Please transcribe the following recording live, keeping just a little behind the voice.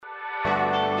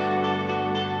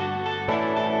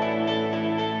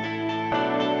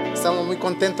Estamos muy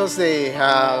contentos en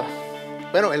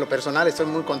lo personal estoy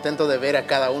muy contento de ver a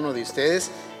cada uno de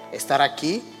ustedes estar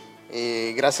aquí.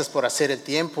 Gracias por hacer el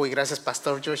tiempo y gracias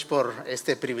Pastor Josh por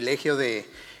este privilegio de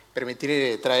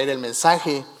permitir traer el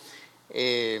mensaje.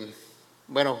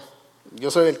 Yo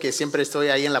soy el que siempre estoy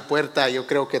ahí en la puerta. Yo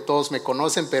creo que todos me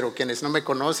conocen, pero quienes no me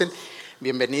conocen,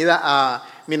 bienvenida.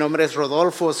 Mi nombre es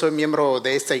Rodolfo, soy miembro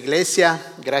de esta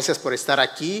iglesia. Gracias por estar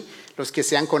aquí. Los que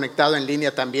se han conectado en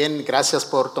línea también, gracias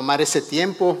por tomar ese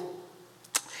tiempo.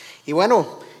 Y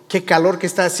bueno, qué calor que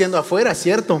está haciendo afuera,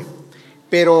 ¿cierto?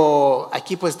 Pero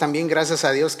aquí pues también gracias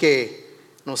a Dios que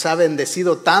nos ha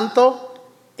bendecido tanto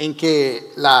en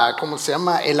que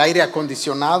el aire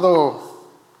acondicionado,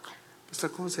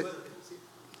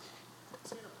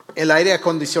 el aire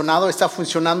acondicionado está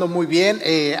funcionando muy bien.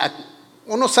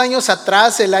 Unos años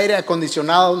atrás el aire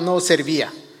acondicionado no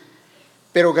servía,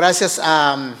 pero gracias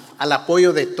al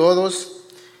apoyo de todos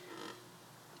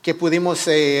que pudimos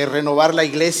renovar la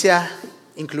iglesia,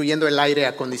 incluyendo el aire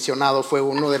acondicionado. Fue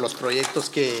uno de los proyectos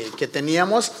que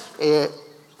teníamos,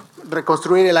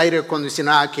 reconstruir el aire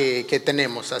acondicionado que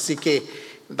tenemos. Así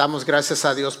que damos gracias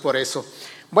a Dios por eso.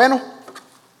 Bueno,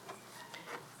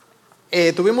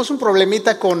 tuvimos un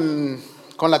problemita con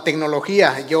la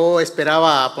tecnología. Yo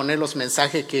esperaba poner los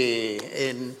mensajes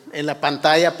en la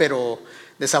pantalla, pero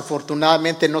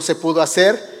desafortunadamente no se pudo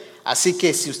hacer. Así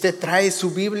que si usted trae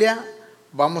su Biblia,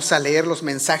 vamos a leer los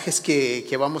mensajes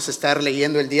que vamos a estar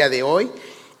leyendo el día de hoy.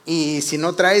 Y si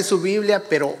no trae su Biblia,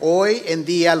 pero hoy en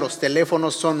día los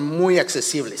teléfonos son muy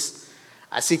accesibles.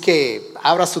 Así que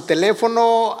abra su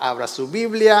teléfono, abra su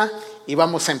Biblia y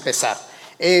vamos a empezar.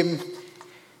 El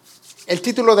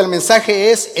título del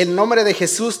mensaje es: El nombre de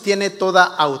Jesús tiene toda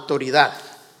autoridad.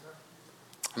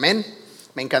 Amén.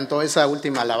 Me encantó esa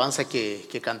última alabanza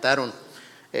que cantaron.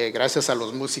 Gracias a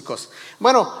los músicos.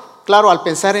 Bueno, claro, al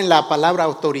pensar en la palabra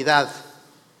autoridad,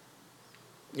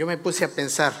 yo me puse a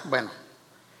pensar,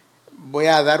 voy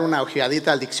a dar una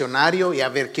ojeadita al diccionario y a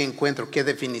ver qué encuentro, qué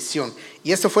definición.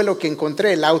 Y esto fue lo que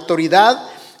encontré. La autoridad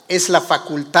es la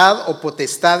facultad o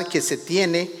potestad que se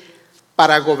tiene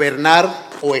para gobernar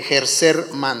o ejercer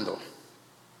mando.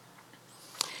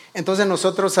 Entonces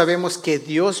nosotros sabemos que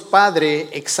Dios Padre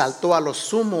exaltó a lo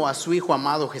sumo a su Hijo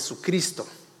amado Jesucristo,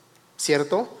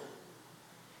 ¿cierto?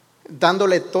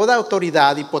 Dándole toda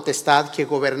autoridad y potestad que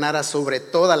gobernara sobre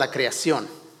toda la creación.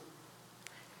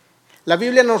 La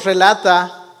Biblia nos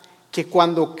relata que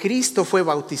cuando Cristo fue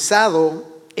bautizado,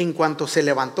 en cuanto se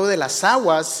levantó de las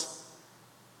aguas,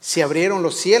 se abrieron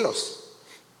los cielos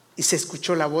y se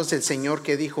escuchó la voz del Señor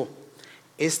que dijo: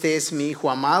 Este es mi Hijo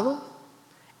amado,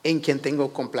 en quien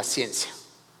tengo complacencia.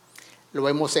 Lo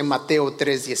vemos en Mateo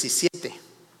 3:17.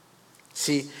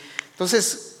 Sí.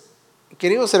 Entonces,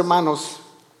 queridos hermanos,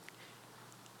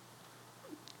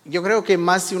 yo creo que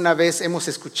más de una vez hemos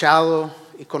escuchado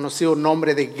y conocido el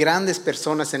nombre de grandes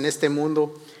personas en este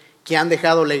mundo que han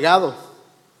dejado legado,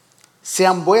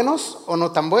 sean buenos o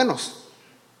no tan buenos,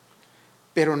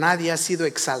 pero nadie ha sido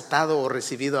exaltado o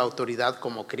recibido autoridad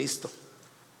como Cristo.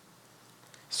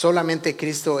 Solamente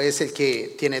Cristo es el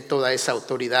que tiene toda esa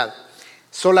autoridad.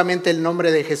 Solamente el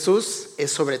nombre de Jesús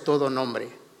es sobre todo nombre,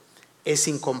 es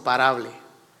incomparable,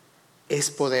 es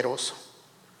poderoso.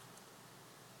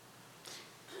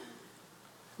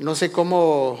 No sé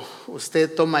cómo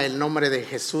usted toma el nombre de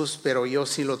Jesús, pero yo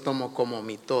sí lo tomo como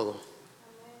mi todo.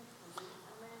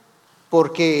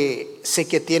 Porque sé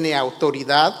que tiene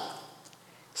autoridad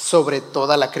sobre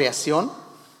toda la creación,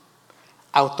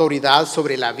 autoridad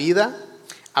sobre la vida,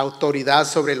 autoridad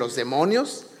sobre los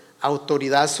demonios,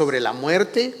 autoridad sobre la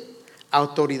muerte,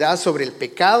 autoridad sobre el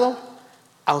pecado,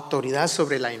 autoridad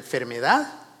sobre la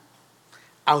enfermedad,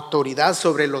 autoridad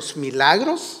sobre los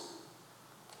milagros,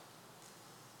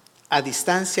 a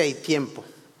distancia y tiempo,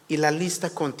 y la lista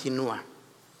continúa.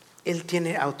 Él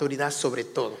tiene autoridad sobre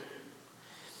todo.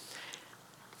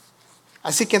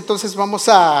 Así que entonces vamos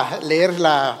a leer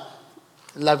la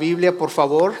Biblia, por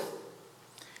favor.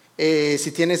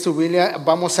 Si tiene su Biblia,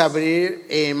 vamos a abrir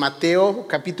Mateo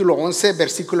capítulo 11,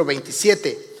 versículo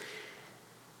 27.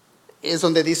 Es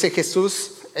donde dice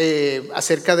Jesús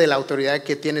acerca de la autoridad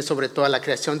que tiene sobre toda la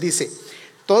creación. Dice: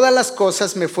 Todas las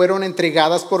cosas me fueron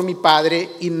entregadas por mi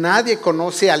Padre, y nadie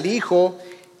conoce al Hijo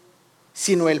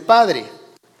sino el Padre,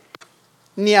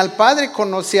 ni al Padre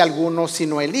conoce a alguno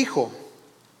sino el Hijo,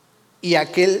 y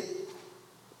aquel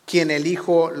quien el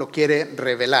Hijo lo quiere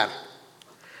revelar.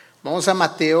 Vamos a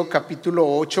Mateo capítulo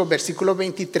 8, versículo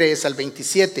 23 al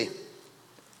 27.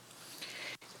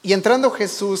 Y entrando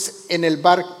Jesús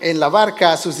en la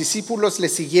barca, sus discípulos le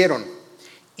siguieron.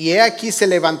 Y he aquí se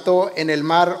levantó en el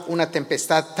mar una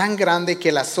tempestad tan grande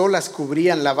que las olas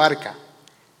cubrían la barca,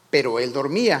 pero él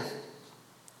dormía.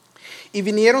 Y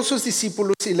vinieron sus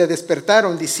discípulos y le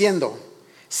despertaron diciendo: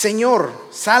 Señor,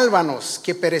 sálvanos,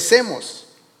 que perecemos.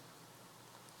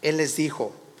 Él les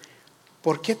dijo: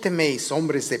 ¿por qué teméis,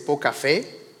 hombres de poca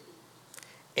fe?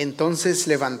 Entonces,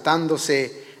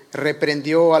 levantándose,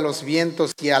 reprendió a los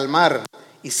vientos y al mar,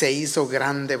 y se hizo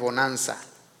grande bonanza.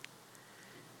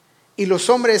 Y los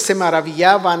hombres se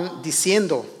maravillaban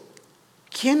diciendo: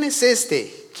 ¿quién es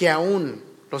este que aún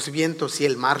los vientos y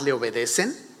el mar le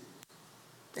obedecen?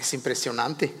 Es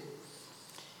impresionante.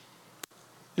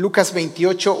 Lucas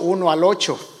 28, 1 al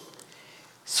 8.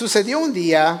 Sucedió un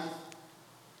día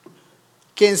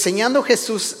que, enseñando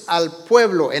Jesús al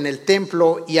pueblo en el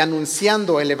templo y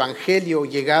anunciando el evangelio,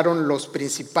 llegaron los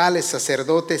principales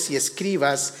sacerdotes y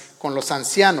escribas con los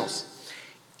ancianos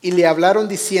y le hablaron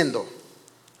diciendo: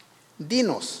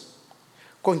 dinos,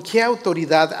 ¿con qué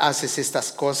autoridad haces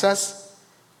estas cosas?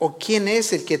 ¿O quién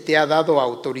es el que te ha dado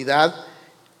autoridad?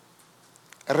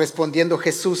 Respondiendo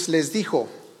Jesús les dijo: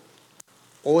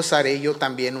 os haré yo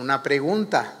también una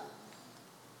pregunta.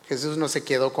 Jesús no se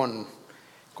quedó con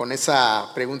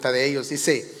esa pregunta de ellos.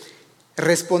 Dice: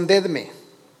 respondedme,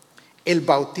 ¿el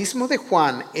bautismo de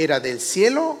Juan era del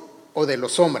cielo o de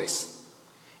los hombres?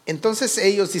 Entonces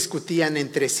ellos discutían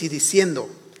entre sí diciendo: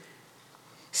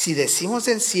 si decimos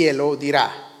del cielo,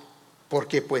 dirá,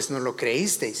 porque pues no lo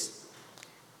creísteis.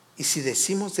 Y si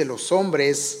decimos de los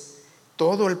hombres,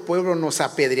 todo el pueblo nos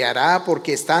apedreará,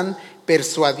 porque están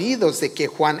persuadidos de que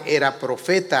Juan era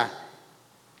profeta.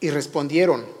 Y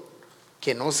respondieron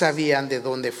que no sabían de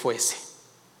dónde fuese.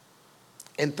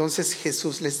 Entonces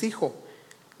Jesús les dijo: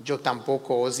 yo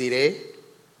tampoco os diré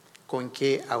con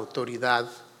qué autoridad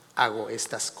hago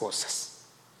estas cosas.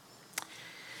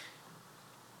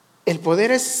 El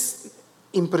poder es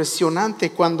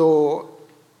impresionante. Cuando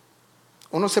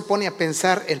uno se pone a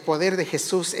pensar, el poder de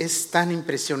Jesús es tan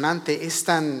impresionante, es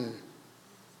tan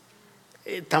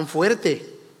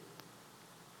fuerte.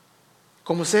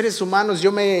 Como seres humanos,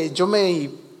 yo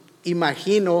me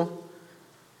imagino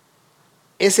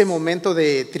ese momento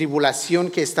de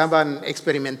tribulación que estaban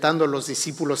experimentando los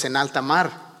discípulos en alta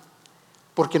mar,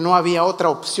 porque no había otra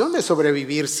opción de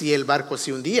sobrevivir si el barco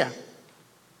se hundía.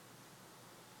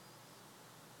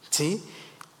 ¿Sí?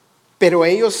 Pero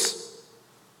ellos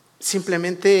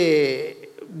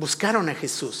simplemente buscaron a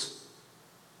Jesús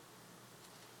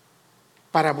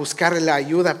para buscar la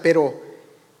ayuda, pero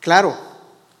claro,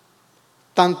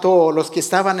 tanto los que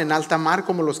estaban en alta mar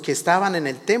como los que estaban en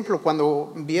el templo,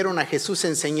 cuando vieron a Jesús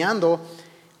enseñando,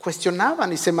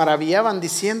 cuestionaban y se maravillaban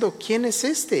diciendo: ¿quién es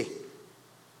este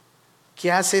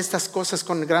que hace estas cosas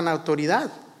con gran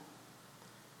autoridad?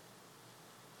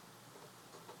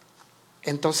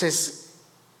 Entonces,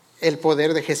 el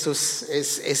poder de Jesús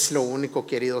es lo único,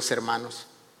 queridos hermanos.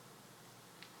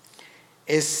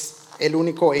 Es el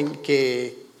único en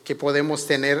que podemos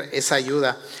tener esa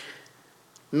ayuda.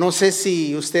 No sé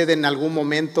si usted en algún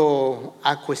momento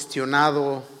ha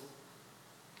cuestionado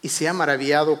y se ha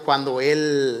maravillado cuando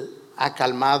Él ha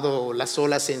calmado las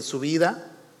olas en su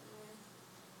vida.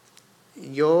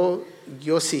 Yo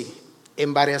sí,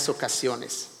 en varias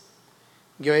ocasiones.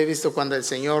 Yo he visto cuando el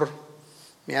Señor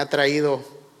me ha traído: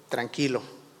 tranquilo,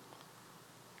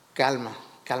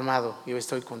 calmado, yo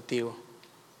estoy contigo.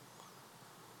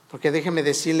 Porque déjeme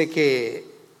decirle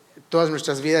que todas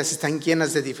nuestras vidas están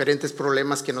llenas de diferentes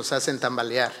problemas que nos hacen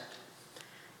tambalear.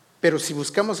 Pero si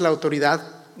buscamos la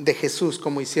autoridad de Jesús,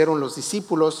 como hicieron los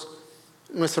discípulos,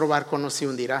 nuestro barco no se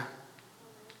hundirá.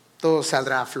 Todo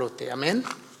saldrá a flote. Amén.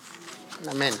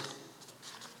 Amén.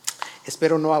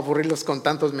 Espero no aburrirlos con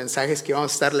tantos mensajes que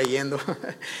vamos a estar leyendo.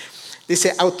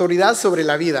 Dice: autoridad sobre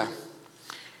la vida.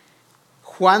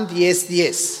 Juan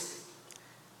 10:10.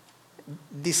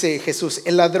 Dice Jesús: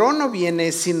 el ladrón no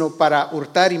viene sino para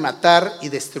hurtar y matar y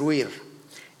destruir.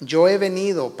 Yo he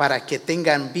venido para que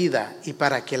tengan vida y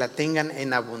para que la tengan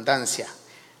en abundancia.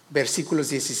 Versículos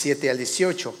 17 al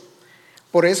 18.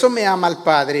 Por eso me ama el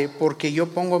Padre, porque yo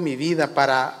pongo mi vida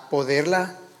para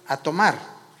poderla a tomar.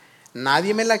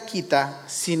 Nadie me la quita,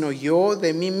 sino yo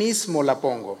de mí mismo la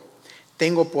pongo.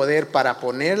 Tengo poder para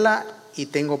ponerla y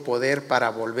tengo poder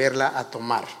para volverla a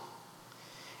tomar.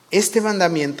 Este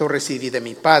mandamiento recibí de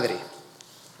mi Padre.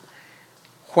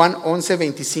 Juan 11,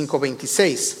 25,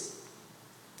 26.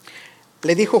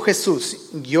 Le dijo Jesús: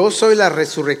 yo soy la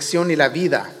resurrección y la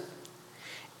vida.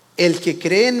 El que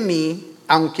cree en mí,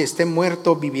 aunque esté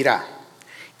muerto, vivirá.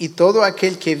 Y todo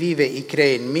aquel que vive y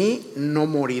cree en mí no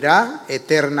morirá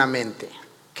eternamente.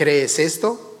 ¿Crees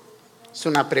esto? Es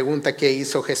una pregunta que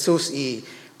hizo Jesús y,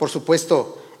 por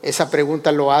supuesto, esa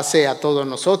pregunta lo hace a todos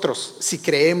nosotros, si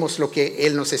creemos lo que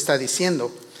Él nos está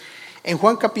diciendo. En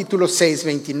Juan capítulo 6,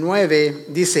 29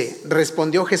 dice,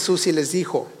 respondió Jesús y les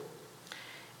dijo,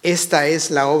 esta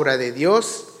es la obra de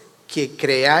Dios, que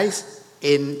creáis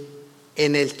en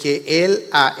el que Él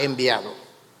ha enviado.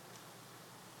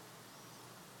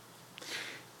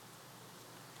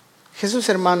 Jesús,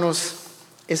 hermanos,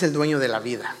 es el dueño de la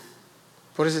vida.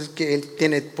 Por eso es que Él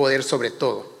tiene poder sobre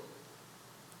todo.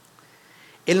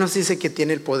 Él nos dice que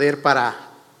tiene el poder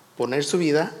para poner su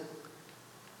vida,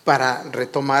 para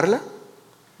retomarla,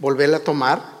 volverla a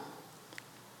tomar.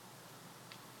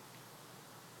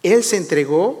 Él se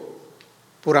entregó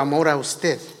por amor a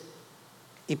usted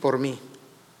y por mí,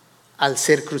 al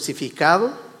ser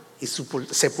crucificado y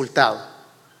sepultado.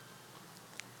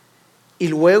 Y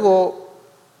luego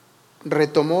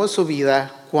retomó su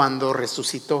vida cuando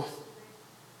resucitó,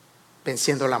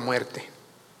 venciendo la muerte.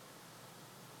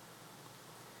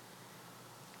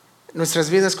 Nuestras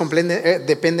vidas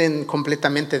dependen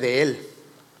completamente de Él.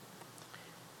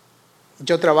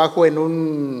 Yo trabajo en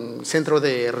un centro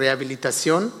de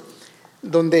rehabilitación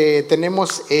donde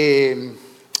tenemos el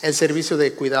servicio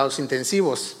de cuidados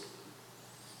intensivos.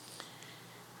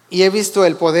 Y he visto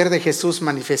el poder de Jesús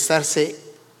manifestarse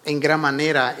en gran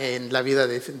manera en la vida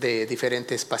de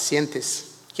diferentes pacientes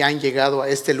que han llegado a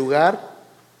este lugar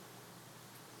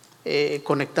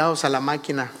conectados a la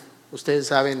máquina. Ustedes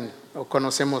saben o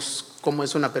conocemos cómo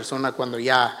es una persona cuando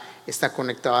ya está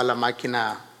conectada a la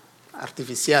máquina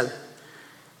artificial.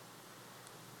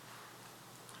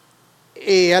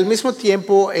 Al mismo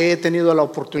tiempo he tenido la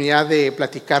oportunidad de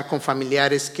platicar con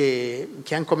familiares que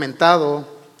han comentado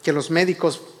que los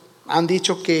médicos han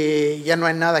dicho que ya no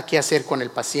hay nada que hacer con el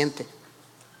paciente.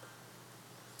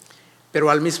 Pero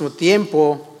al mismo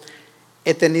tiempo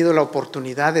he tenido la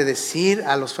oportunidad de decir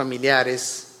a los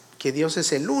familiares que Dios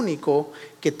es el único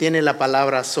que tiene la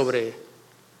palabra sobre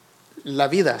la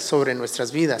vida, sobre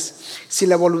nuestras vidas. Si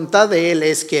la voluntad de Él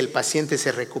es que el paciente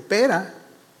se recupera,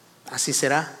 así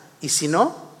será. Y si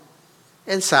no,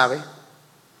 Él sabe,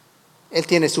 Él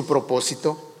tiene su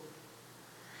propósito.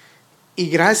 Y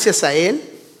gracias a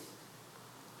Él,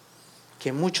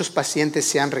 que muchos pacientes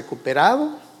se han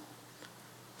recuperado,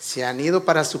 se han ido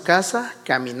para su casa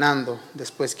caminando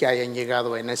después que hayan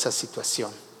llegado en esa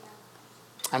situación.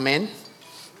 Amén.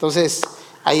 Entonces,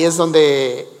 ahí es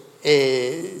donde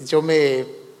yo me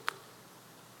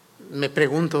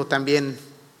pregunto también,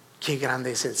 qué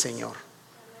grande es el Señor.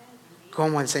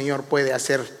 Cómo el Señor puede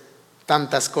hacer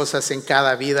tantas cosas en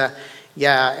cada vida.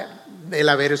 Ya el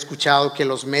haber escuchado que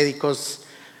los médicos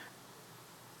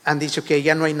han dicho que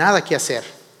ya no hay nada que hacer,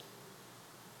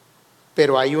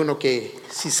 pero hay uno que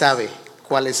sí sabe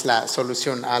cuál es la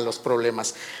solución a los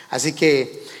problemas. Así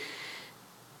que,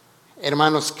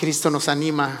 hermanos, Cristo nos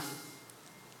anima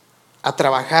a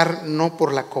trabajar no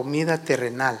por la comida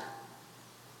terrenal,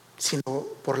 sino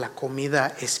por la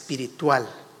comida espiritual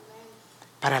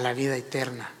para la vida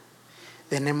eterna.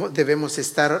 Debemos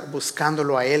estar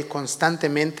buscándolo a Él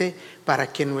constantemente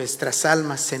para que nuestras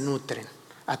almas se nutren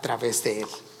a través de Él.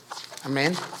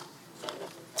 Amén.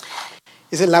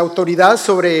 Dice la autoridad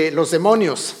sobre los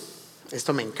demonios.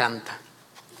 Esto me encanta.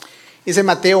 Dice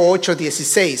Mateo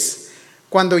 8:16.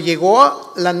 Cuando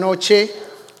llegó la noche,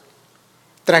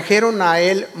 trajeron a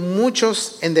Él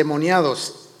muchos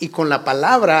endemoniados y con la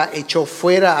palabra echó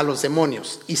fuera a los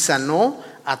demonios y sanó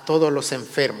a todos los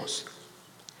enfermos.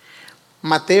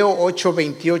 Mateo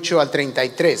 8:28 al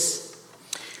 33.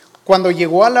 Cuando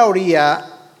llegó a la orilla,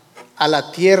 a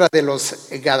la tierra de los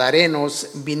Gadarenos,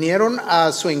 vinieron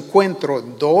a su encuentro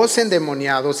 2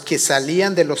 endemoniados que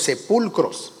salían de los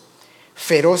sepulcros,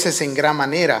 feroces en gran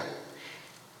manera,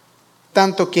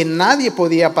 tanto que nadie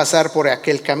podía pasar por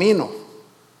aquel camino.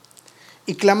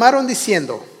 Y clamaron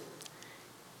diciendo,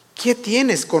 ¿qué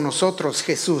tienes con nosotros,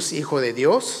 Jesús, Hijo de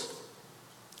Dios?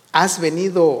 ¿Has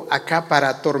venido acá para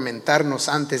atormentarnos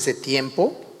antes de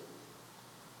tiempo?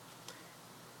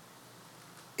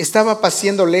 Estaba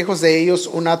paciendo lejos de ellos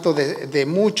un hato de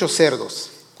muchos cerdos.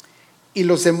 Y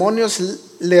los demonios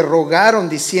le rogaron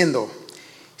diciendo,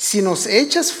 si nos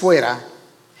echas fuera,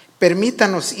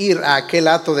 permítanos ir a aquel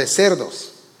hato de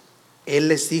cerdos. Él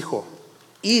les dijo,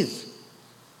 id.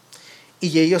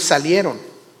 Y ellos salieron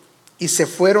y se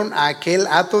fueron a aquel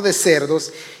hato de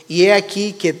cerdos. Y he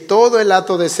aquí que todo el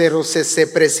hato de cerdos se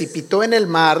precipitó en el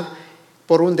mar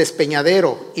por un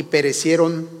despeñadero y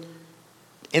perecieron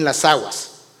en las aguas.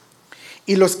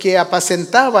 Y los que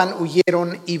apacentaban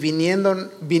huyeron y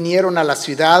vinieron a la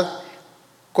ciudad,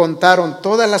 contaron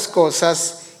todas las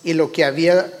cosas y lo que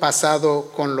había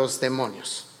pasado con los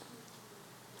demonios.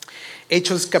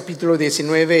 Hechos capítulo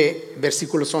 19,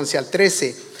 versículos 11 al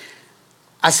 13.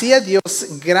 Hacía Dios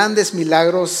grandes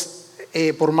milagros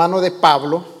por mano de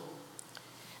Pablo,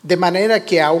 de manera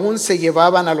que aún se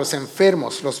llevaban a los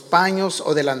enfermos los paños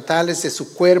o delantales de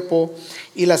su cuerpo,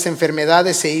 y las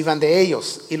enfermedades se iban de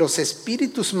ellos, y los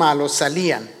espíritus malos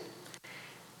salían.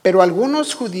 Pero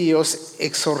algunos judíos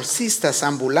exorcistas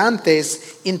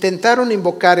ambulantes intentaron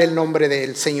invocar el nombre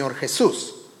del Señor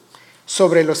Jesús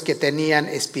sobre los que tenían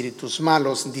espíritus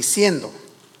malos, diciendo: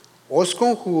 os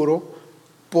conjuro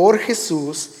por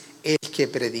Jesús, el que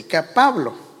predica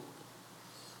Pablo.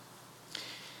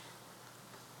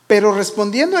 Pero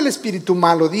respondiendo el espíritu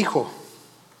malo dijo: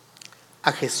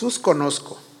 a Jesús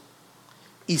conozco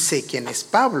y sé quién es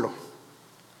Pablo,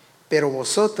 pero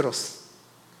vosotros,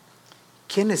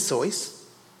 ¿quiénes sois?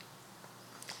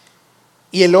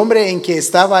 Y el hombre en que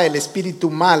estaba el espíritu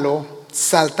malo,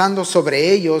 saltando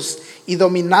sobre ellos y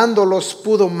dominándolos,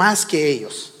 pudo más que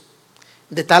ellos,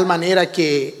 de tal manera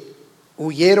que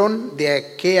huyeron de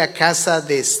aquella casa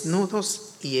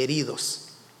desnudos y heridos.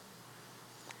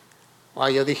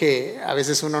 Yo dije, a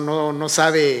veces uno no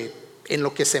sabe en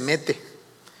lo que se mete,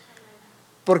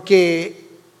 porque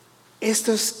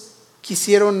estos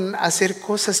quisieron hacer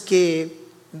cosas que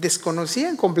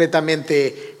desconocían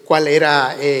completamente cuál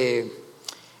era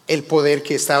el poder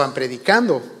que estaban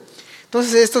predicando.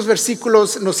 Entonces estos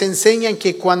versículos nos enseñan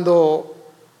que cuando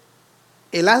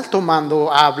el alto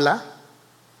mando habla,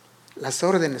 las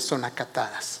órdenes son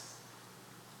acatadas.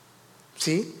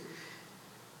 ¿Sí?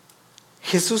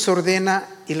 Jesús ordena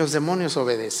y los demonios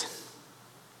obedecen.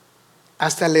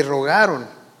 Hasta le rogaron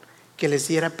que les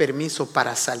diera permiso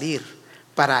para salir,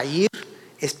 para ir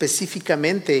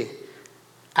específicamente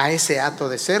a ese hato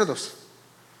de cerdos.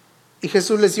 Y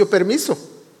Jesús les dio permiso.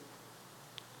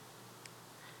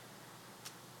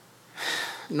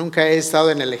 Nunca he estado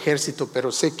en el ejército,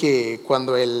 pero sé que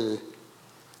cuando el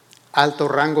alto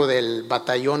rango del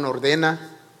batallón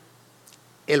ordena,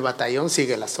 el batallón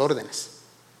sigue las órdenes.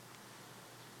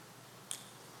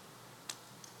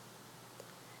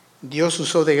 Dios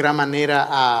usó de gran manera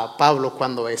a Pablo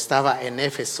cuando estaba en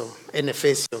Éfeso,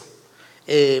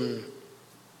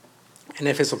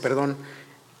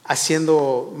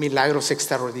 haciendo milagros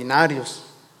extraordinarios,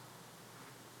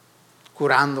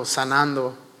 curando,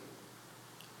 sanando,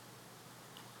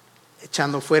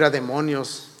 echando fuera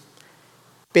demonios.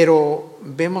 Pero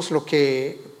vemos lo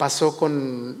que pasó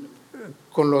con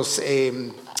los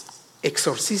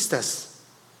exorcistas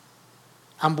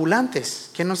ambulantes,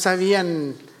 que no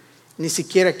sabían ni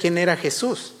siquiera quién era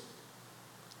Jesús,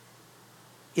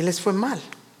 y les fue mal.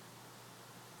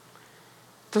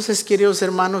 Entonces, queridos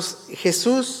hermanos,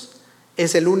 Jesús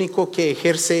es el único que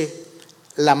ejerce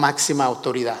la máxima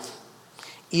autoridad,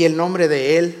 y el nombre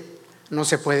de Él no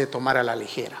se puede tomar a la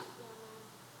ligera.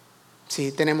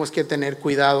 Sí, tenemos que tener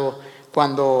cuidado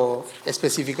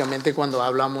específicamente cuando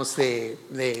hablamos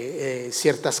de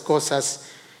ciertas cosas.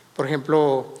 Por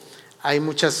ejemplo, hay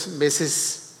muchas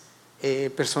veces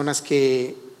personas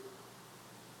que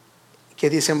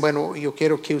dicen: bueno, yo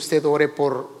quiero que usted ore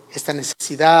por esta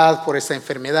necesidad, por esta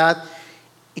enfermedad.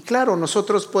 Y claro,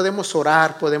 nosotros podemos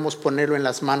orar, podemos ponerlo en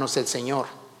las manos del Señor,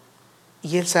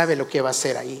 y Él sabe lo que va a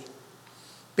hacer ahí.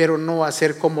 Pero no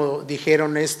hacer como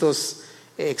dijeron estos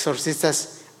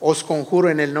exorcistas: os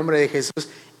conjuro en el nombre de Jesús,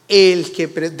 del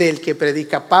que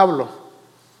predica Pablo.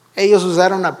 Ellos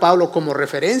usaron a Pablo como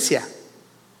referencia,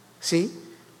 ¿sí?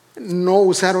 No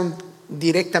usaron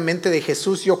directamente de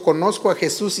Jesús. Yo conozco a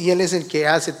Jesús y Él es el que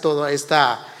hace todos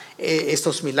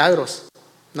estos milagros.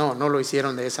 No lo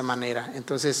hicieron de esa manera.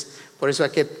 Entonces, por eso hay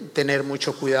que tener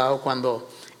mucho cuidado cuando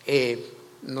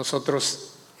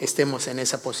nosotros estemos en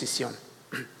esa posición.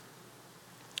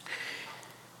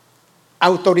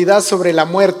 Autoridad sobre la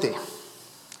muerte.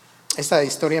 Esta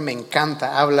historia me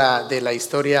encanta. Habla de la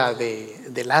historia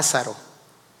de Lázaro.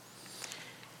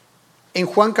 En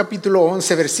Juan capítulo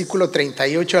 11, versículo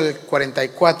 38 al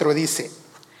 44 dice: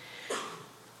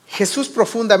 Jesús,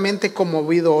 profundamente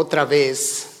conmovido otra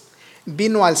vez,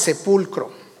 vino al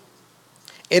sepulcro.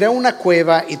 Era una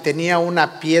cueva y tenía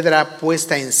una piedra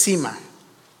puesta encima.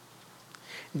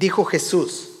 Dijo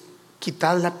Jesús: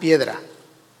 quitad la piedra.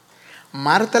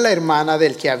 Marta, la hermana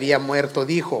del que había muerto,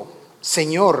 dijo: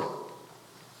 Señor,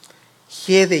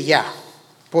 hiede ya,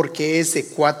 porque es de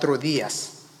 4 días.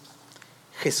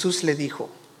 Jesús le dijo: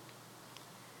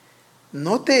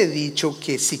 ¿no te he dicho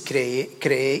que si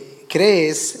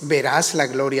crees verás la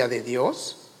gloria de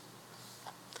Dios?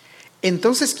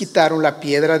 Entonces quitaron la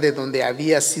piedra de donde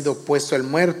había sido puesto el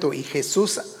muerto, y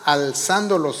Jesús,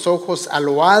 alzando los ojos a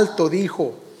lo alto,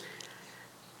 dijo: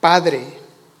 Padre,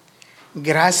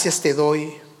 gracias te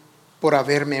doy por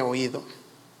haberme oído.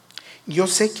 Yo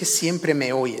sé que siempre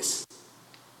me oyes,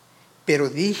 pero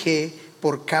dije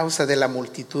por causa de la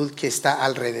multitud que está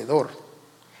alrededor,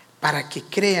 para que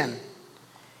crean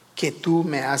que tú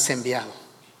me has enviado.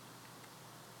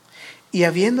 Y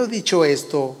habiendo dicho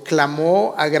esto,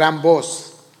 clamó a gran voz.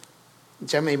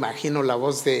 Ya me imagino la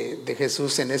voz de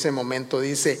Jesús en ese momento.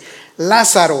 Dice: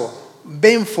 Lázaro,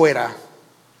 ven fuera.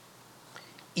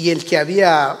 Y el que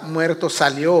había muerto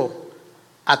salió,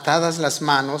 atadas las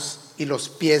manos y los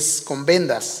pies con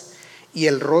vendas, y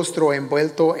el rostro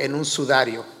envuelto en un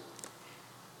sudario.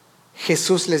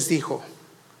 Jesús les dijo: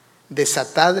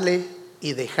 desatadle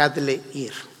y dejadle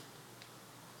ir.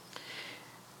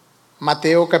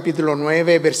 Mateo capítulo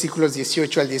 9, versículos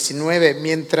 18 al 19.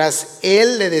 Mientras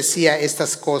él le decía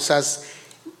estas cosas,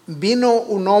 vino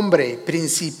un hombre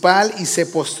principal y se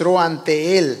postró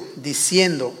ante él,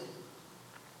 diciendo: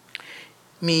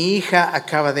 mi hija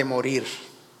acaba de morir,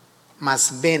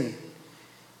 mas ven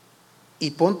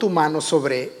y pon tu mano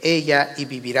sobre ella y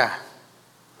vivirá.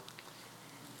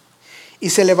 Y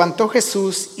se levantó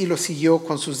Jesús y lo siguió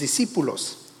con sus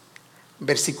discípulos.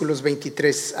 Versículos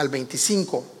 23 al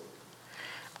 25.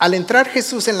 Al entrar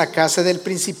Jesús en la casa del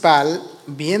principal,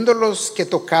 viendo los que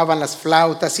tocaban las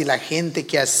flautas y la gente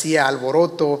que hacía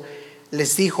alboroto,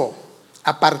 les dijo: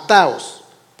 apartaos,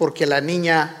 porque la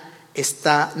niña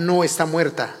no está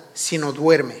muerta, sino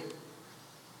duerme.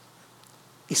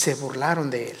 Y se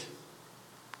burlaron de él.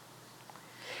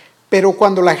 Pero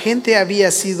cuando la gente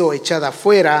había sido echada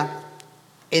afuera,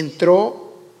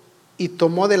 entró y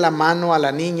tomó de la mano a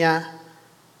la niña,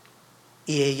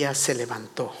 y ella se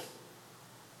levantó.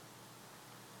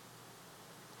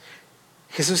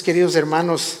 Jesús, queridos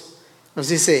hermanos, nos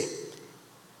dice: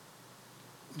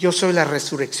 yo soy la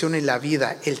resurrección y la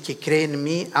vida. El que cree en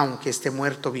mí, aunque esté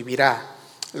muerto, vivirá.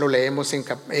 Lo leemos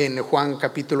en Juan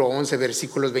capítulo 11,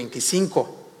 versículos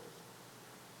 25.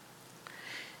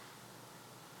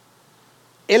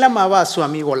 Él amaba a su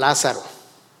amigo Lázaro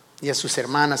y a sus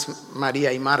hermanas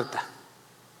María y Marta.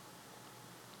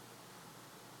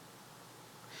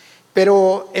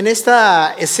 Pero en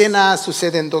esta escena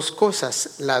suceden dos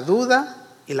cosas: la duda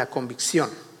y la convicción.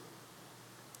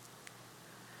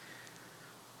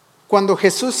 Cuando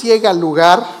Jesús llega al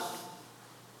lugar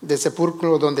del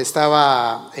sepulcro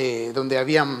donde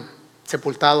habían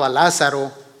sepultado a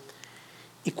Lázaro,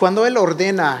 y cuando él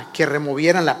ordena que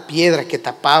removieran la piedra que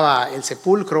tapaba el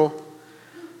sepulcro,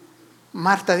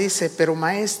 Marta dice: pero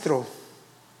maestro,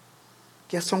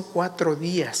 ya son 4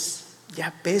 días, ya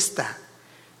apesta.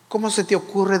 ¿Cómo se te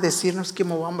ocurre decirnos que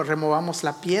removamos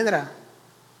la piedra?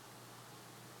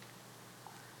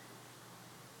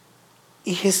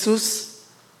 Y Jesús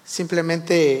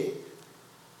simplemente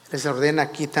les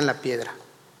ordena: quitan la piedra.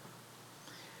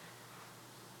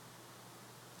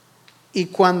 Y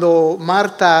cuando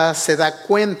Marta se da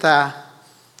cuenta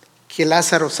que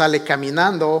Lázaro sale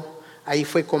caminando, ahí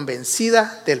fue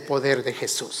convencida del poder de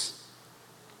Jesús.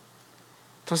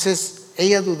 Entonces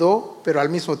ella dudó, pero al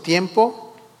mismo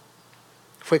tiempo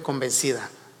fue convencida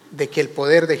de que el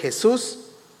poder de Jesús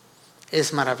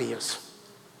es maravilloso.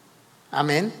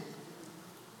 Amén.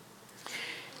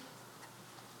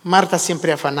 Marta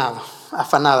siempre afanada.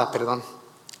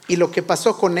 Y lo que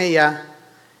pasó con ella,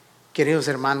 queridos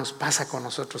hermanos, pasa con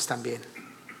nosotros también.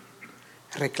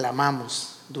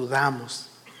 Reclamamos, dudamos,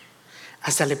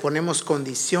 hasta le ponemos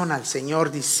condición al Señor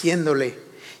diciéndole: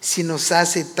 si nos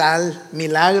hace tal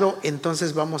milagro,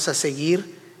 entonces vamos a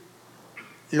seguir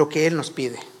lo que Él nos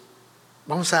pide.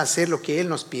 Vamos a hacer lo que Él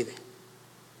nos pide.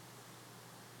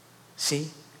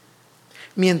 ¿Sí?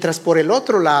 Mientras por el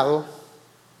otro lado,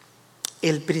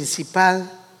 el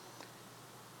principal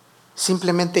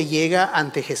simplemente llega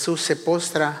ante Jesús, se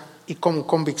postra y con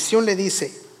convicción le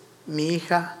dice: mi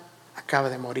hija acaba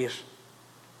de morir,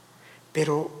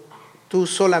 pero tú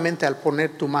solamente al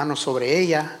poner tu mano sobre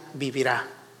ella vivirá.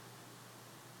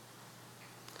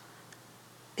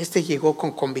 Este llegó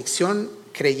con convicción,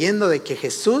 creyendo de que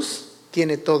Jesús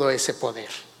tiene todo ese poder.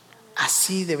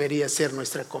 Así debería ser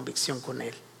nuestra convicción con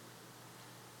Él.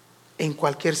 En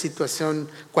cualquier situación,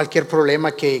 cualquier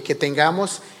problema que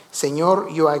tengamos: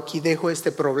 Señor, yo aquí dejo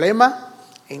este problema,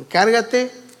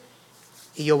 encárgate,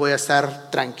 y yo voy a estar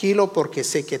tranquilo porque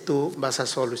sé que tú vas a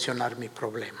solucionar mi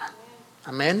problema.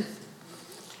 Amén.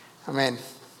 Amén.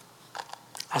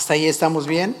 ¿Hasta ahí estamos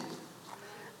bien?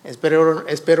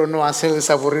 Espero no hacerles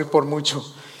aburrir por mucho.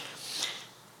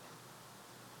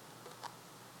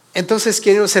 Entonces,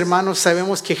 queridos hermanos,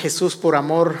 sabemos que Jesús, por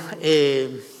amor,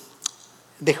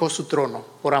 dejó su trono,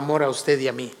 por amor a usted y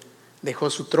a mí. Dejó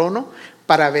su trono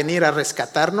para venir a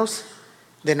rescatarnos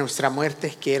de nuestra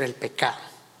muerte, que era el pecado.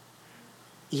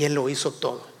 Y Él lo hizo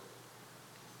todo.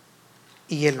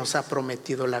 Y Él nos ha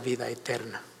prometido la vida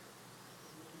eterna.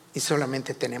 Y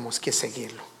solamente tenemos que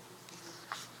seguirlo.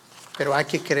 pero hay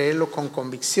que creerlo con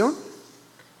convicción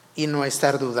y no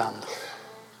estar dudando.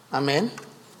 Amén.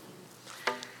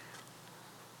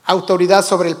 Autoridad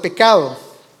sobre el pecado.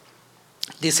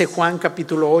 Dice Juan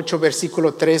capítulo 8,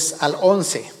 versículo 3 al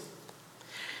 11.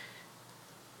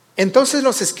 Entonces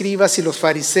los escribas y los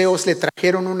fariseos le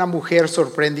trajeron una mujer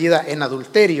sorprendida en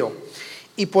adulterio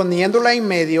y poniéndola en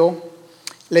medio,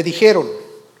 le dijeron: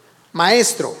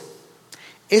 Maestro,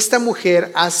 esta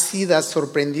mujer ha sido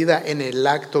sorprendida en el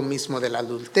acto mismo del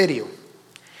adulterio.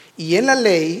 Y en la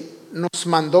ley nos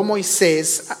mandó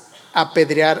Moisés a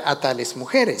apedrear a tales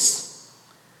mujeres.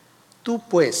 Tú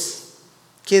pues,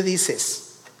 ¿qué dices?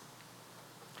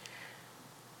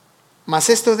 Mas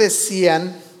esto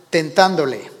decían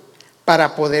tentándole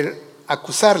para poder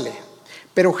acusarle.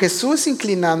 Pero Jesús,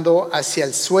 inclinando hacia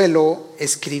el suelo,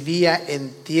 escribía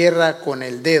en tierra con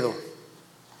el dedo.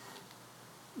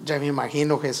 Ya me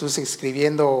imagino Jesús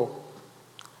escribiendo: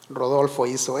 Rodolfo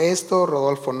hizo esto,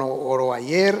 Rodolfo no oró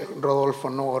ayer, Rodolfo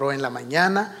no oró en la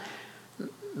mañana,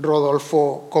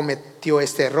 Rodolfo cometió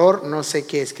este error, no sé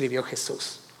qué escribió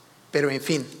Jesús, pero en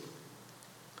fin.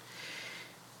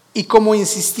 Y como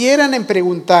insistieran en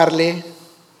preguntarle,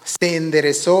 se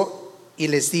enderezó y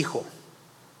les dijo: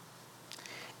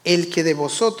 el que de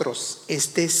vosotros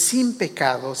esté sin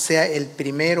pecado sea el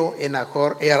primero en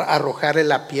arrojarle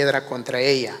la piedra contra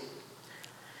ella.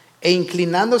 E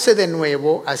inclinándose de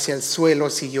nuevo hacia el suelo,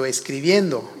 siguió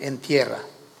escribiendo en tierra.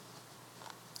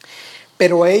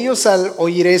 Pero ellos, al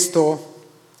oír esto,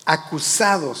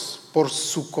 acusados por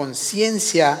su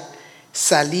conciencia,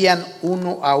 salían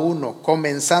uno a uno,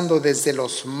 comenzando desde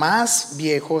los más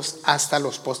viejos hasta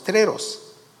los postreros.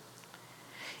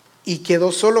 Y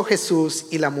quedó solo Jesús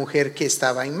y la mujer que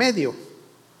estaba en medio.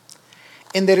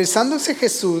 Enderezándose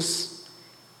Jesús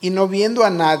y no viendo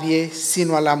a nadie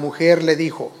sino a la mujer, le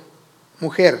dijo: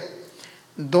 Mujer,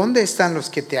 ¿dónde están los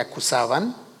que te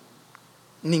acusaban?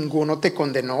 ¿Ninguno te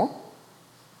condenó?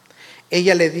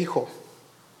 Ella le dijo: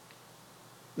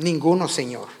 Ninguno,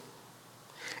 Señor.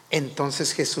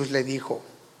 Entonces Jesús le dijo: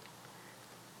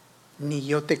 Ni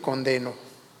yo te condeno,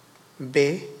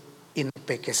 ve y no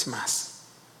peques más.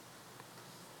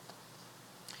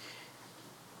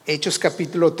 Hechos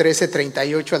capítulo 13,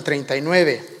 38 al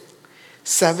 39.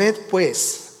 Sabed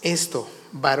pues esto,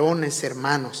 varones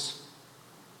hermanos,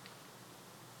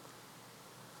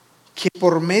 que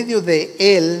por medio de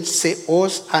él se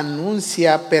os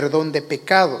anuncia perdón de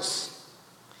pecados,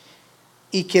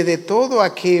 y que de todo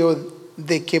aquello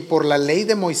de que por la ley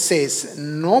de Moisés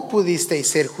no pudisteis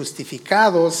ser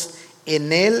justificados,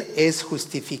 en él es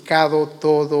justificado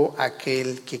todo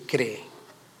aquel que cree.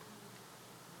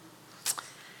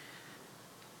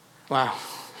 Wow.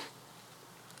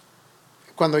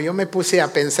 Cuando yo me puse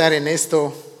a pensar en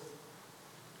esto,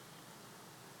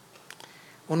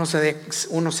 uno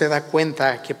se da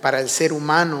cuenta que para el ser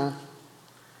humano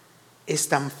es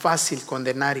tan fácil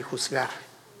condenar y juzgar.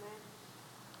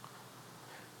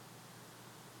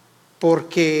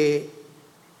 Porque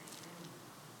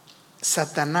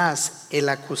Satanás, el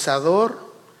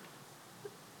acusador,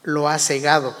 lo ha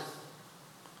cegado,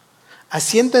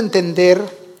 haciendo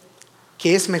entender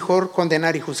que es mejor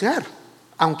condenar y juzgar,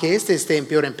 aunque éste esté en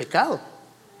peor en pecado.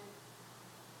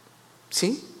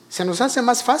 ¿Sí? Se nos hace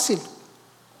más fácil.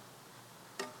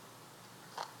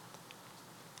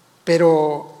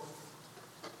 Pero,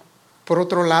 por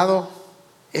otro lado,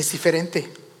 es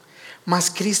diferente.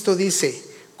 Mas Cristo dice: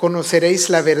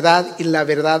 conoceréis la verdad y la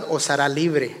verdad os hará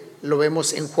libre. Lo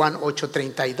vemos en Juan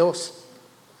 8:32.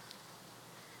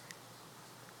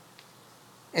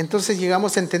 Entonces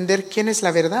llegamos a entender quién es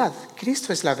la verdad.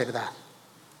 Cristo es la verdad.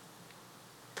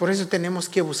 Por eso tenemos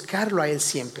que buscarlo a Él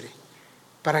siempre,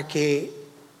 para que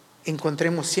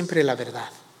encontremos siempre la verdad.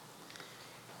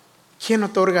 ¿Quién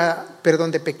otorga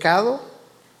perdón de pecado?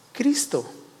 Cristo.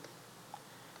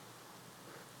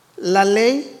 La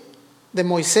ley de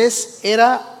Moisés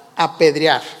era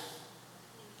apedrear,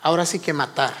 ahora sí que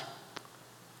matar.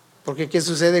 Porque ¿qué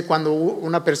sucede cuando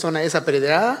una persona es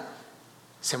apedreada?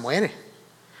 Se muere.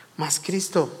 Mas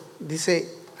Cristo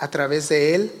dice: a través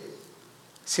de Él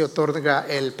se otorga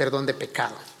el perdón de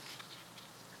pecado.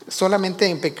 Solamente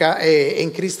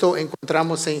en Cristo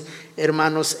encontramos,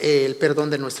 hermanos, el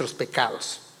perdón de nuestros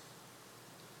pecados.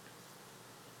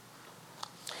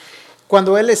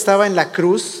 Cuando Él estaba en la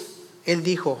cruz, Él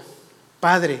dijo: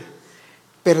 Padre,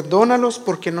 perdónalos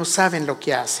porque no saben lo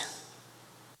que hacen.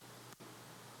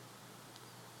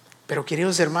 Pero,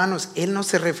 queridos hermanos, Él no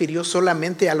se refirió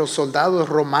solamente a los soldados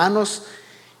romanos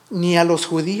ni a los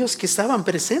judíos que estaban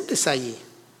presentes allí.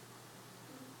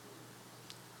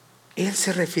 Él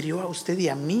se refirió a usted y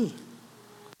a mí,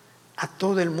 a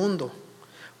todo el mundo,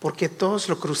 porque todos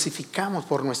lo crucificamos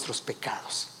por nuestros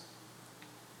pecados.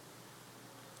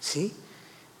 ¿Sí?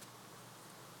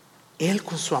 Él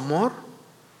con su amor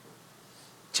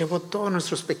llevó todos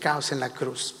nuestros pecados en la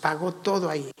cruz, pagó todo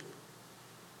ahí,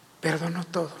 perdonó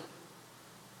todo.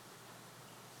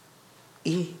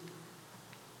 Y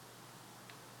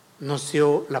nos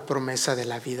dio la promesa de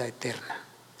la vida eterna.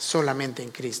 Solamente en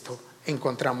Cristo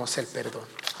encontramos el perdón.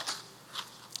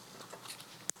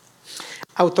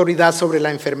 Autoridad sobre la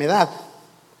enfermedad.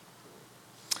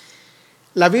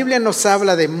 La Biblia nos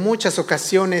habla de muchas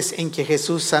ocasiones en que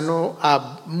Jesús sanó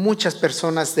a muchas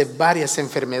personas de varias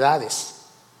enfermedades,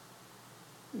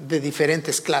 de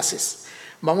diferentes clases.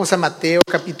 Vamos a Mateo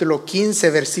capítulo 15,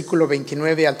 versículo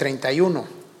 29 al 31.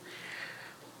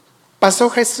 Pasó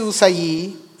Jesús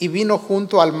allí y vino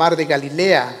junto al mar de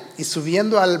Galilea, y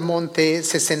subiendo al monte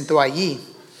se sentó allí.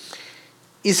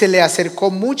 Y se le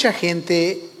acercó mucha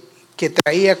gente que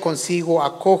traía consigo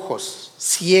a cojos,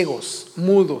 ciegos,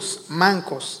 mudos,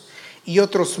 mancos y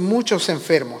otros muchos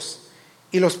enfermos,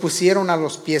 y los pusieron a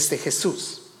los pies de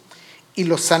Jesús, y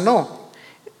los sanó,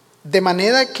 de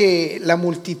manera que la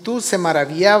multitud se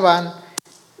maravillaban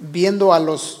viendo a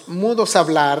los mudos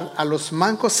hablar, a los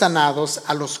mancos sanados,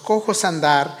 a los cojos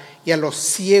andar y a los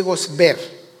ciegos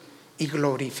ver, y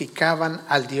glorificaban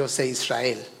al Dios de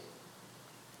Israel.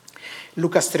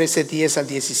 Lucas 13, 10 al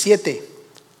 17.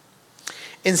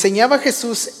 Enseñaba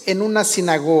Jesús en una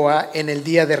sinagoga en el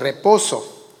día de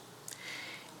reposo,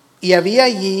 y había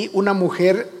allí una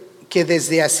mujer que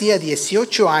desde hacía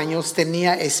 18 años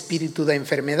tenía espíritu de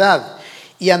enfermedad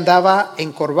y andaba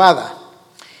encorvada,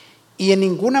 y en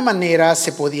ninguna manera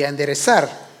se podía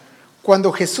enderezar.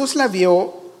 Cuando Jesús la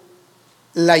vio,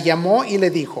 la llamó y le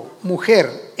dijo: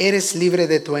 mujer, eres libre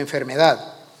de tu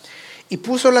enfermedad. Y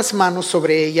puso las manos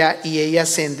sobre ella, y ella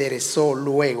se enderezó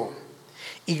luego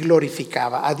y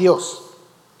glorificaba a Dios.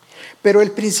 Pero el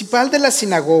principal de la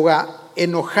sinagoga,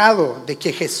 enojado de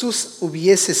que Jesús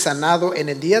hubiese sanado en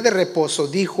el día de reposo,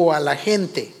 dijo a la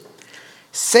gente: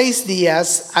 6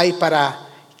 días hay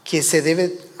en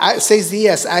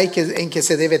que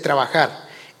se debe trabajar.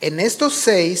 En estos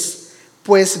 6,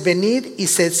 pues venid y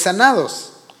sed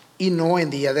sanados, y no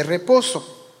en día de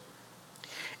reposo.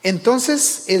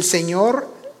 Entonces el Señor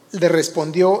le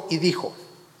respondió y dijo: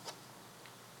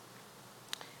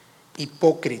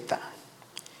 hipócrita,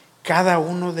 cada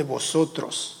uno de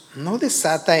vosotros no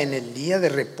desata en el día de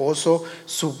reposo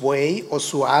su buey o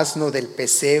su asno del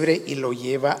pesebre y lo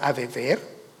lleva a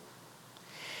beber.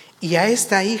 Y a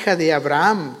esta hija de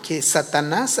Abraham, que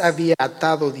Satanás había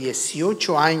atado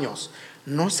 18 años,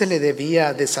 ¿no se le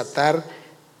debía desatar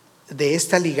de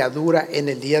esta ligadura en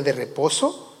el día de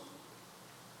reposo?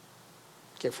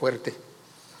 Qué fuerte.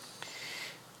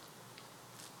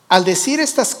 Al decir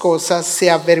estas cosas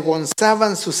se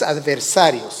avergonzaban sus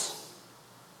adversarios,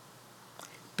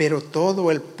 pero todo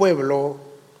el pueblo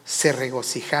se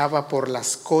regocijaba por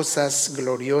las cosas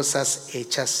gloriosas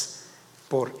hechas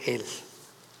por él.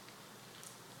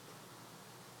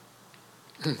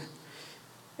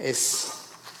 Es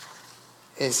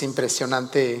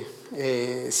impresionante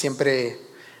siempre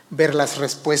ver las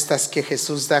respuestas que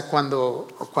Jesús da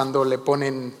cuando le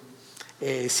ponen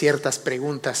ciertas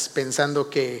preguntas, pensando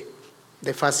que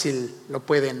de fácil lo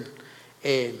pueden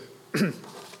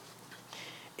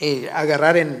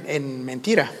agarrar en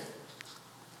mentira.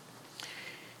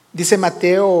 Dice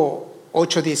Mateo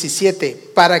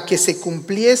 8:17, para que se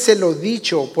cumpliese lo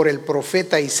dicho por el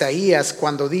profeta Isaías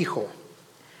cuando dijo: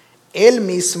 Él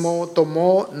mismo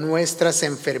tomó nuestras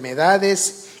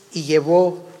enfermedades y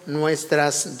llevó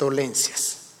nuestras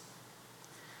dolencias.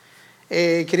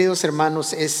 Queridos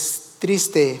hermanos, es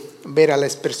triste ver a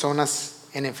las personas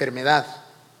en enfermedad.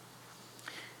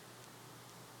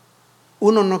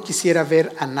 Uno no quisiera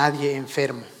ver a nadie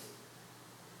enfermo,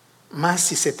 más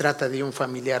si se trata de un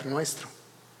familiar nuestro.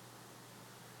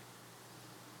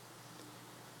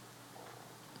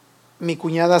 Mi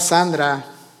cuñada Sandra,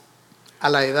 a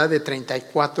la edad de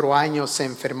 34 años, se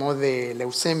enfermó de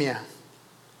leucemia.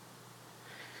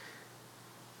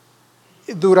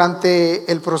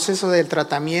 Durante el proceso del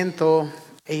tratamiento,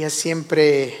 ella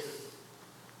siempre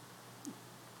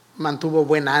mantuvo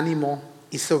buen ánimo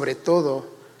y sobre todo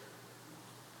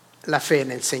la fe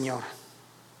en el Señor.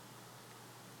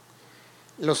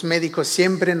 Los médicos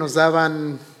siempre nos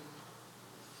daban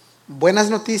buenas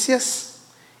noticias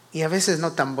y a veces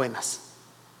no tan buenas.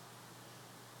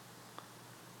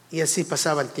 Y así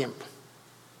pasaba el tiempo.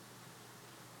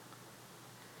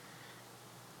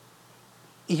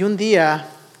 Y un día,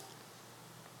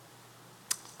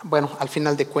 bueno, al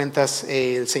final de cuentas,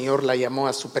 el Señor la llamó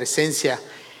a su presencia,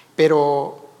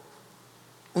 pero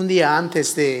un día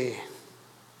antes de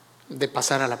de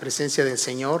pasar a la presencia del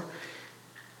Señor,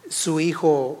 su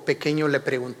hijo pequeño le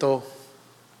preguntó: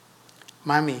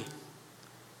 mami,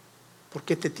 ¿por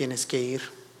qué te tienes que ir?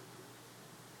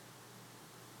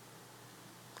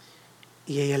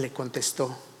 Y ella le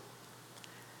contestó: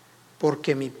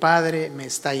 porque mi padre me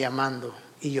está llamando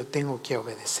y yo tengo que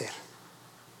obedecer.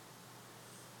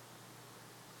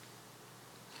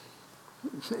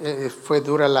 Fue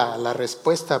dura la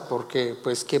respuesta, porque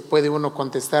pues ¿qué puede uno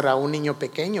contestar a un niño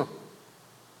pequeño?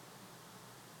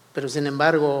 Pero sin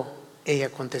embargo, ella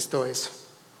contestó eso.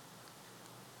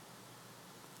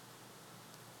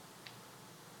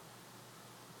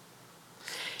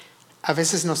 A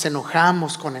veces nos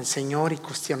enojamos con el Señor y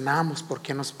cuestionamos por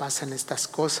qué nos pasan estas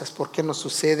cosas, por qué nos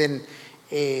suceden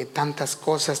tantas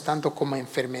cosas, tanto como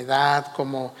enfermedad,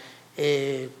 como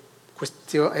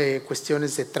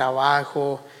cuestiones de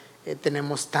trabajo.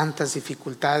 Tenemos tantas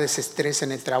dificultades, estrés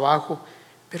en el trabajo,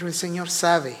 pero el Señor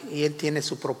sabe y Él tiene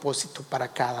su propósito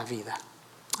para cada vida.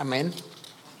 Amén.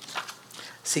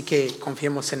 Así que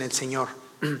confiemos en el Señor.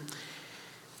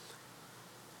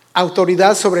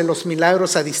 Autoridad sobre los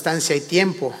milagros a distancia y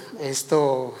tiempo.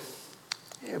 Esto,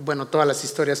 bueno, todas las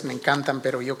historias me encantan,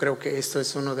 pero yo creo que esto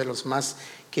es uno de los más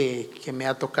que me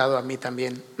ha tocado a mí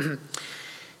también.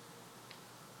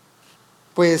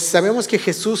 Pues sabemos que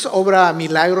Jesús obra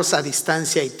milagros a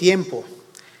distancia y tiempo.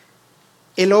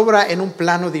 Él obra en un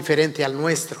plano diferente al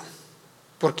nuestro,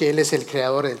 porque Él es el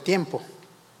creador del tiempo.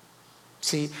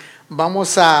 ¿Sí?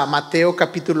 Vamos a Mateo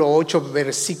capítulo 8,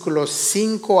 versículos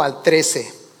 5 al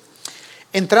 13.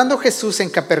 Entrando Jesús en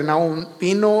Capernaum,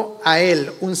 vino a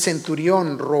él un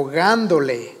centurión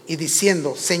rogándole y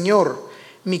diciendo: Señor,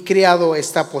 mi criado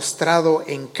está postrado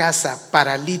en casa,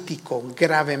 paralítico,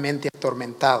 gravemente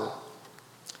atormentado.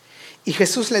 Y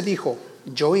Jesús le dijo: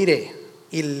 yo iré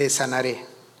y le sanaré.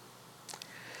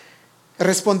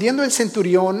 Respondiendo el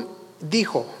centurión,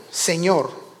 dijo: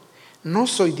 Señor, no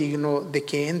soy digno de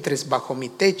que entres bajo mi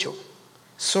techo,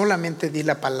 solamente di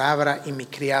la palabra y mi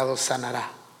criado sanará.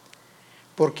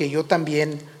 Porque yo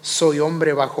también soy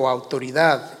hombre bajo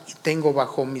autoridad y tengo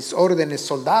bajo mis órdenes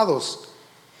soldados.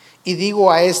 Y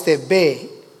digo a este: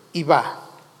 ve, y va,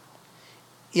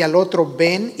 y al otro: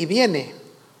 ven, y viene,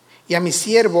 y a mi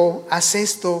siervo: haz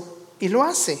esto, y lo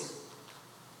hace.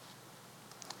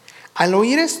 Al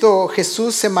oír esto,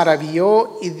 Jesús se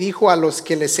maravilló y dijo a los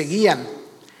que le seguían: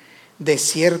 de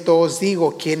cierto os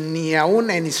digo que ni aun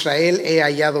en Israel he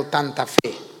hallado tanta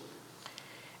fe.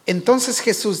 Entonces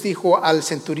Jesús dijo al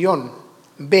centurión: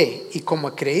 ve, y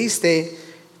como creíste,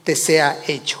 te sea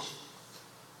hecho.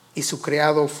 Y su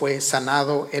criado fue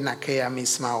sanado en aquella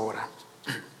misma hora.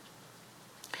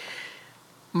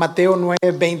 Mateo 9,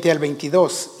 20 al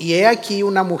 22. Y he aquí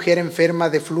una mujer enferma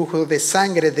de flujo de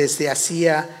sangre desde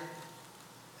hacía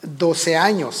 12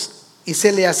 años. Y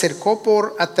se le acercó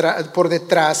por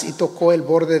detrás y tocó el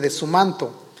borde de su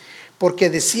manto, porque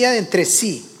decía entre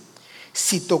sí: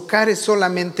 si tocare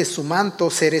solamente su manto,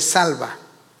 seré salva.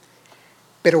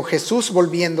 Pero Jesús,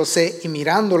 volviéndose y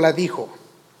mirándola, dijo: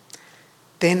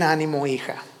 ten ánimo,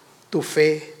 hija, tu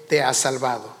fe te ha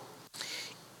salvado.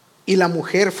 Y la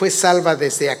mujer fue salva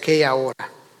desde aquella hora.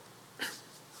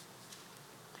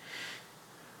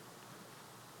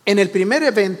 En el primer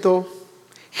evento,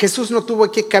 Jesús no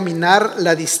tuvo que caminar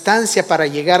la distancia para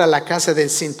llegar a la casa del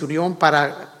centurión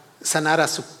para sanar a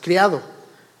su criado.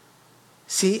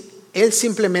 Sí, él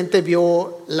simplemente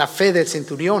vio la fe del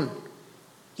centurión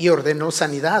y ordenó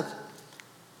sanidad,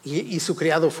 y su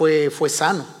criado fue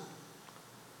sano.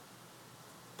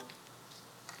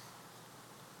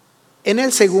 En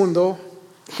el segundo,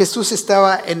 Jesús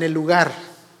estaba en el lugar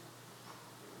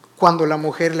cuando la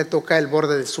mujer le toca el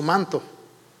borde de su manto,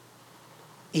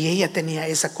 y ella tenía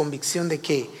esa convicción de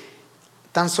que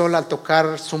tan solo al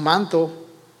tocar su manto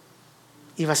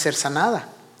iba a ser sanada,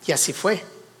 y así fue.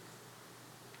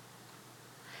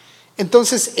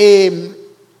 Entonces,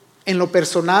 en lo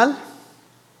personal,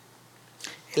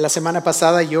 la semana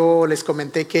pasada yo les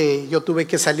comenté que yo tuve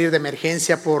que salir de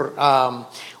emergencia por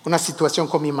una situación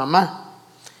con mi mamá,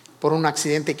 por un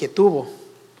accidente que tuvo.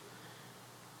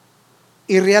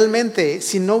 Y realmente,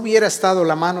 si no hubiera estado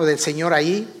la mano del Señor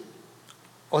ahí,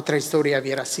 otra historia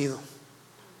hubiera sido.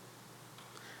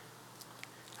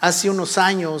 Hace unos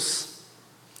años,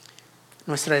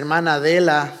 nuestra hermana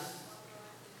Adela,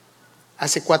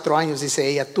 hace 4 años, dice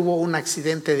ella, tuvo un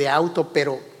accidente de auto,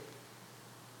 pero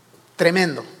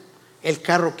tremendo. El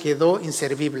carro quedó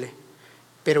inservible,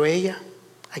 pero ella,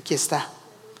 aquí está.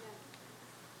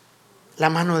 La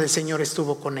mano del Señor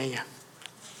estuvo con ella.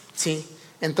 Sí,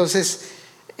 entonces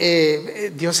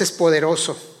Dios es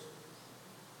poderoso.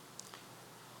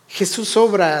 Jesús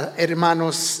obra,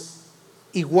 hermanos,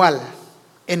 igual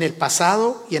en el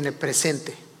pasado y en el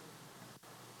presente.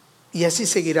 Y así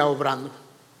seguirá obrando.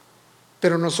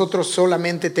 Pero nosotros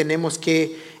solamente tenemos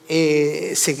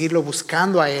que seguirlo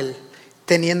buscando a Él,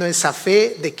 teniendo esa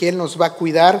fe de que Él nos va a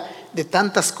cuidar de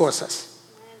tantas cosas.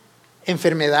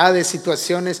 Enfermedades,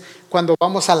 situaciones, cuando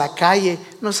vamos a la calle,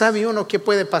 no sabe uno qué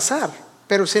puede pasar.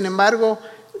 Pero sin embargo,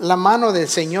 la mano del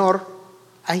Señor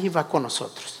ahí va con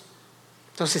nosotros.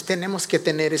 Entonces tenemos que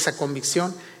tener esa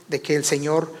convicción de que el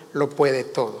Señor lo puede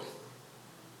todo.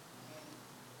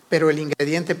 Pero el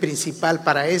ingrediente principal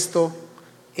para esto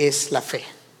es la fe.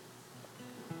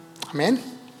 Amén.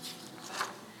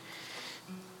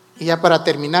 Y ya para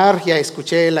terminar, ya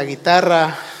escuché la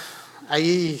guitarra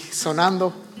ahí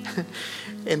sonando.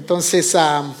 Entonces,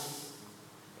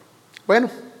 bueno,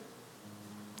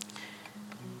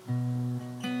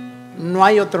 no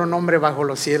hay otro nombre bajo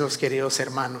los cielos, queridos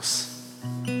hermanos,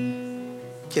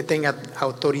 que tenga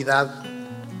autoridad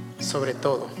sobre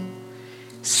todo.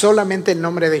 Solamente el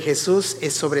nombre de Jesús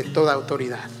es sobre toda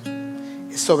autoridad,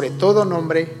 es sobre todo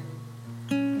nombre,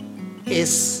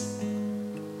 es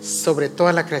sobre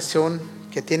toda la creación,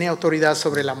 que tiene autoridad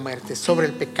sobre la muerte, sobre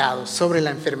el pecado, sobre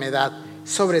la enfermedad,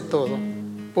 sobre todo.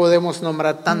 Podemos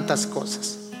nombrar tantas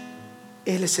cosas.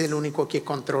 Él es el único que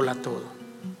controla todo,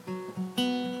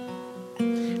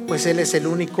 pues Él es el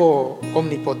único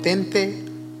omnipotente,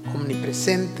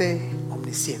 omnipresente,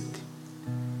 omnisciente.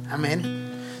 Amén.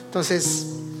 Entonces,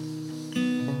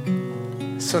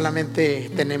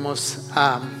 solamente tenemos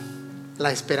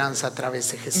la esperanza a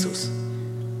través de Jesús.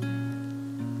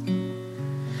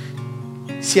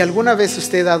 Si alguna vez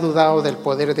usted ha dudado del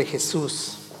poder de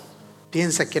Jesús,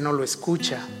 piensa que no lo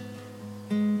escucha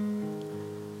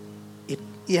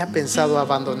y ha pensado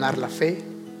abandonar la fe,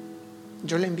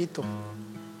 yo le invito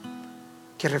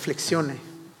que reflexione,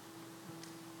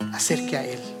 acerque a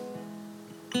Él.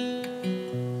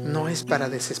 No es para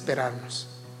desesperarnos.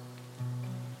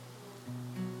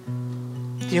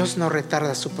 Dios no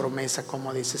retarda su promesa,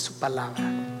 como dice su palabra.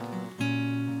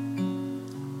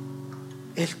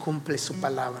 Él cumple su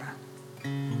palabra.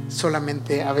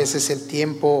 Solamente a veces el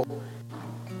tiempo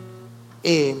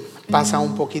pasa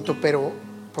un poquito, pero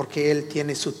porque Él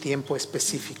tiene su tiempo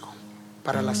específico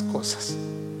para las cosas.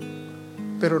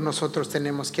 Pero nosotros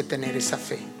tenemos que tener esa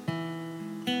fe.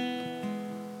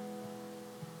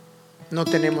 No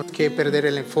tenemos que perder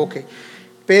el enfoque.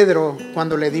 Pedro,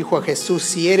 cuando le dijo a Jesús: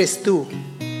 si eres tú,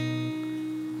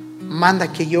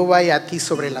 manda que yo vaya a ti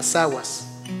sobre las aguas.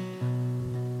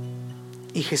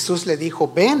 Y Jesús le dijo: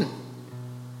 ven.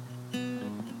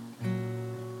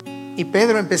 Y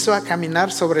Pedro empezó a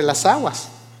caminar sobre las aguas,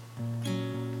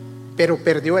 pero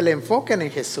perdió el enfoque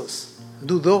en Jesús,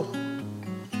 dudó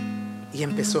y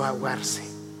empezó a ahogarse.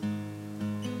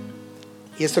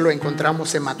 Y esto lo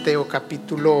encontramos en Mateo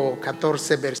capítulo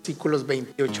 14, versículos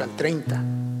 28 al 30.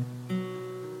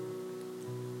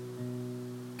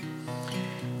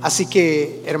 Así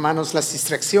que, hermanos, las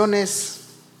distracciones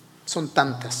son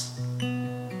tantas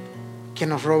que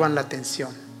nos roban la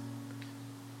atención,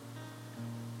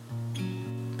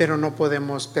 pero no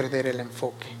podemos perder el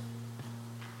enfoque.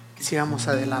 Sigamos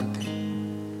adelante.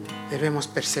 Debemos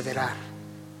perseverar.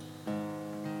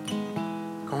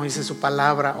 Como dice su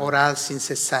palabra, orad sin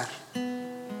cesar.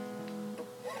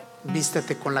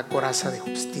 Vístate con la coraza de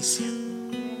justicia.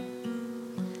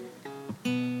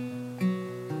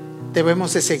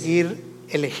 Debemos de seguir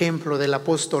el ejemplo del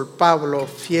apóstol Pablo,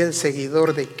 fiel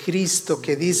seguidor de Cristo,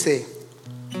 que dice: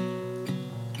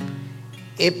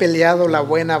 he peleado la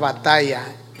buena batalla,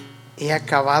 he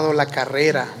acabado la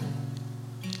carrera,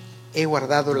 he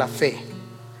guardado la fe.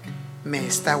 Me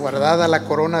está guardada la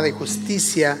corona de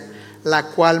justicia, la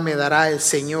cual me dará el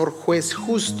Señor juez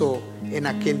justo en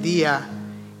aquel día,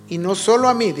 y no solo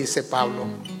a mí, dice Pablo,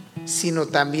 sino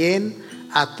también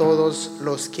a todos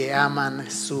los que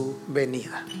aman su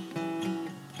venida.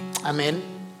 Amén.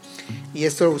 Y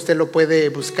esto usted lo puede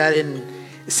buscar en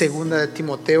 2 de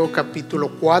Timoteo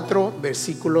capítulo 4,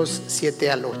 versículos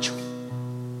 7 al 8.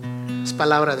 Es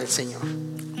palabra del Señor.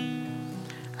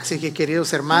 Así que,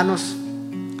 queridos hermanos,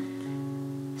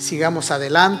 sigamos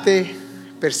adelante,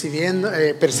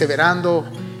 perseverando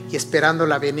y esperando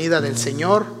la venida del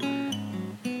Señor.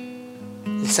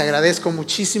 Les agradezco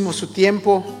muchísimo su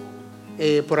tiempo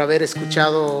por haber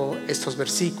escuchado estos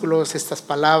versículos, estas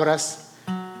palabras.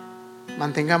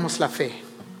 Mantengamos la fe,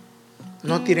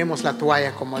 no tiremos la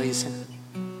toalla, como dicen,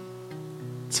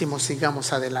 sino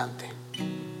sigamos adelante,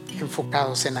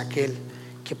 enfocados en aquel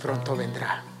que pronto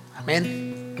vendrá.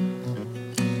 Amén.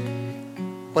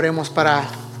 Oremos para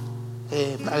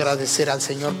agradecer al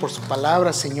Señor por su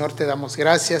palabra. Señor, te damos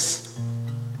gracias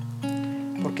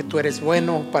porque porque tú eres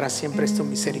bueno, para siempre es tu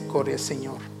misericordia,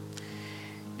 Señor.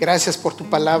 Gracias por tu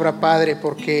palabra, Padre,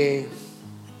 porque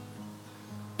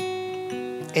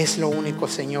es lo único,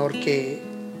 Señor, que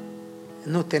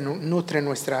nutre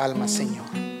nuestra alma, Señor.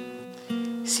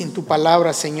 Sin tu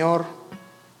palabra, Señor,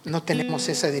 no tenemos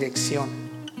esa dirección.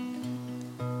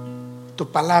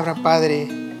 Tu palabra, Padre,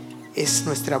 es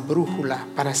nuestra brújula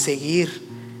para seguir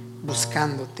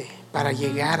buscándote, para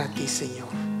llegar a ti, Señor.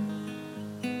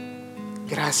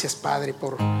 Gracias, Padre,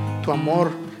 por tu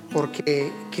amor,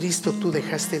 porque Cristo, tú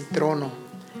dejaste el trono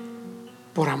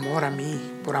por amor a mí,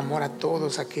 por amor a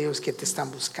todos aquellos que te están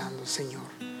buscando, Señor,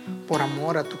 por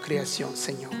amor a tu creación,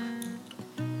 Señor.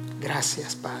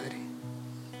 Gracias, Padre.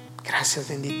 Gracias,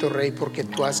 bendito Rey, porque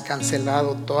tú has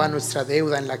cancelado toda nuestra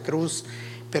deuda en la cruz,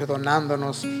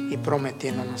 perdonándonos y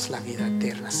prometiéndonos la vida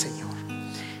eterna, Señor.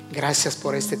 Gracias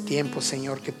por este tiempo,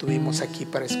 Señor, que tuvimos aquí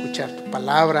para escuchar tu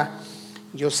palabra.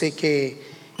 Yo sé que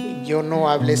yo no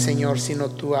hablé, Señor, sino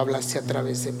tú hablaste a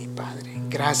través de mi Padre.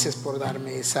 Gracias por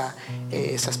darme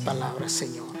esas palabras,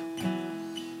 Señor.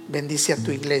 Bendice a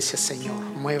tu iglesia, Señor.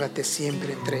 Muévate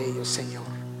siempre entre ellos, Señor.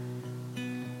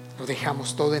 Lo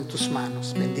dejamos todo en tus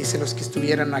manos. Bendice los que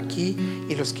estuvieron aquí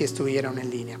y los que estuvieron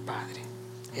en línea, Padre.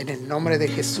 En el nombre de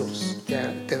Jesús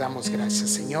te damos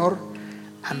gracias, Señor.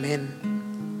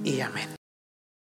 Amén y amén.